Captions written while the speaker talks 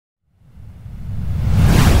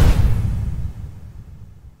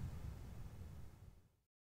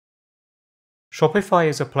Shopify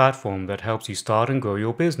is a platform that helps you start and grow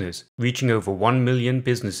your business, reaching over 1 million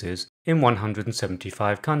businesses in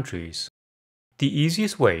 175 countries. The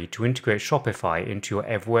easiest way to integrate Shopify into your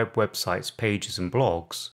EverWeb website's pages and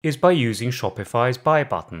blogs is by using Shopify's buy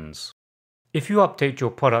buttons. If you update your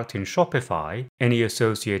product in Shopify, any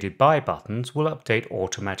associated buy buttons will update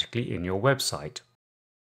automatically in your website.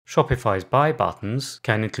 Shopify's buy buttons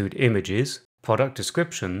can include images, product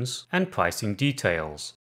descriptions, and pricing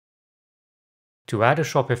details. To add a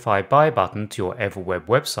Shopify buy button to your EverWeb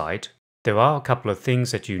website, there are a couple of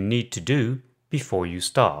things that you need to do before you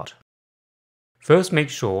start. First, make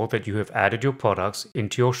sure that you have added your products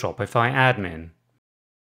into your Shopify Admin.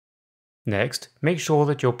 Next, make sure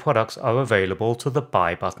that your products are available to the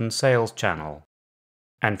buy button sales channel.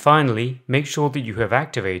 And finally, make sure that you have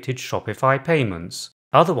activated Shopify Payments.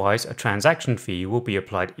 Otherwise, a transaction fee will be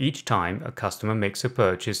applied each time a customer makes a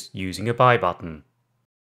purchase using a buy button.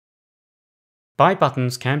 Buy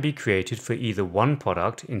buttons can be created for either one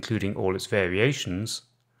product, including all its variations,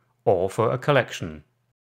 or for a collection.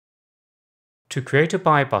 To create a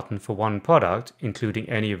buy button for one product, including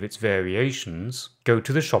any of its variations, go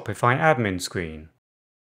to the Shopify Admin screen.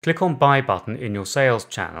 Click on Buy button in your sales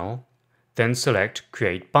channel, then select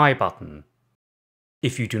Create Buy button.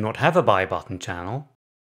 If you do not have a buy button channel,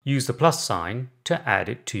 use the plus sign to add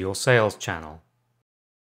it to your sales channel.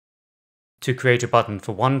 To create a button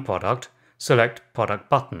for one product, select Product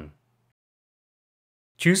button.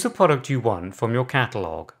 Choose the product you want from your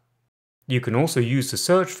catalog. You can also use the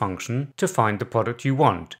search function to find the product you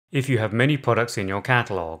want if you have many products in your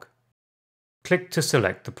catalog. Click to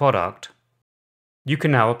select the product. You can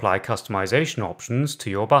now apply customization options to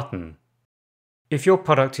your button. If your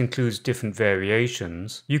product includes different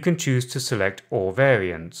variations, you can choose to select all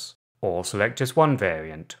variants, or select just one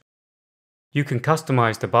variant. You can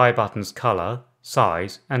customize the buy button's color,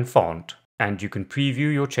 size, and font, and you can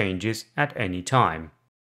preview your changes at any time.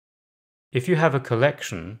 If you have a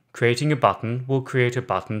collection, creating a button will create a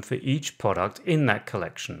button for each product in that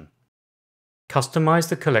collection. Customize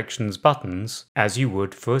the collection's buttons as you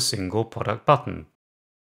would for a single product button.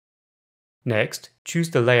 Next, choose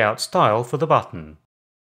the layout style for the button.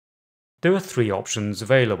 There are 3 options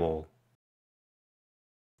available.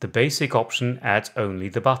 The basic option adds only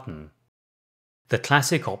the button. The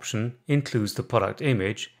classic option includes the product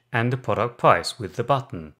image and the product price with the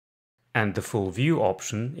button. And the full view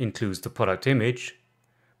option includes the product image,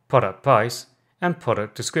 product price, and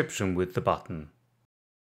product description with the button.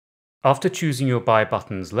 After choosing your buy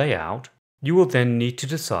button's layout, you will then need to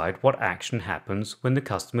decide what action happens when the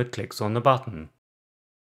customer clicks on the button.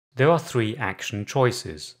 There are 3 action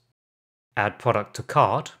choices: Add product to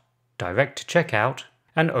cart, direct to checkout,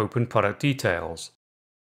 and open product details.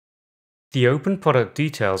 The Open Product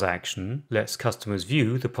Details action lets customers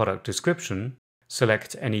view the product description,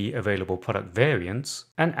 select any available product variants,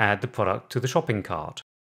 and add the product to the shopping cart.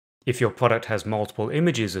 If your product has multiple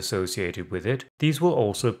images associated with it, these will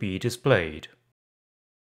also be displayed.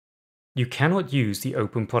 You cannot use the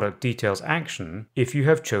Open Product Details action if you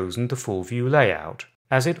have chosen the full view layout,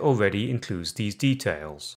 as it already includes these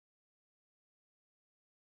details.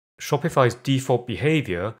 Shopify's default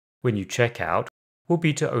behavior when you check out will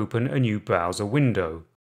be to open a new browser window.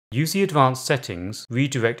 Use the Advanced Settings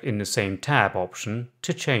Redirect in the Same Tab option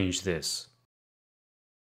to change this.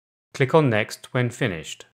 Click on Next when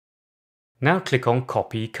finished. Now click on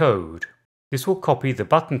Copy Code. This will copy the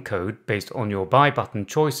button code based on your buy button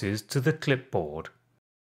choices to the clipboard.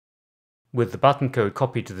 With the button code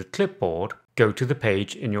copied to the clipboard, go to the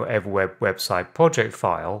page in your EverWeb website project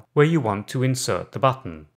file where you want to insert the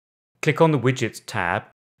button. Click on the Widgets tab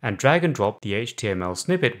and drag and drop the HTML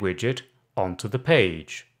snippet widget onto the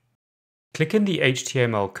page. Click in the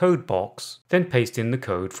HTML code box, then paste in the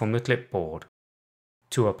code from the clipboard.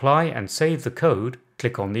 To apply and save the code,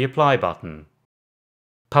 click on the Apply button.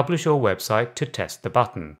 Publish your website to test the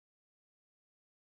button.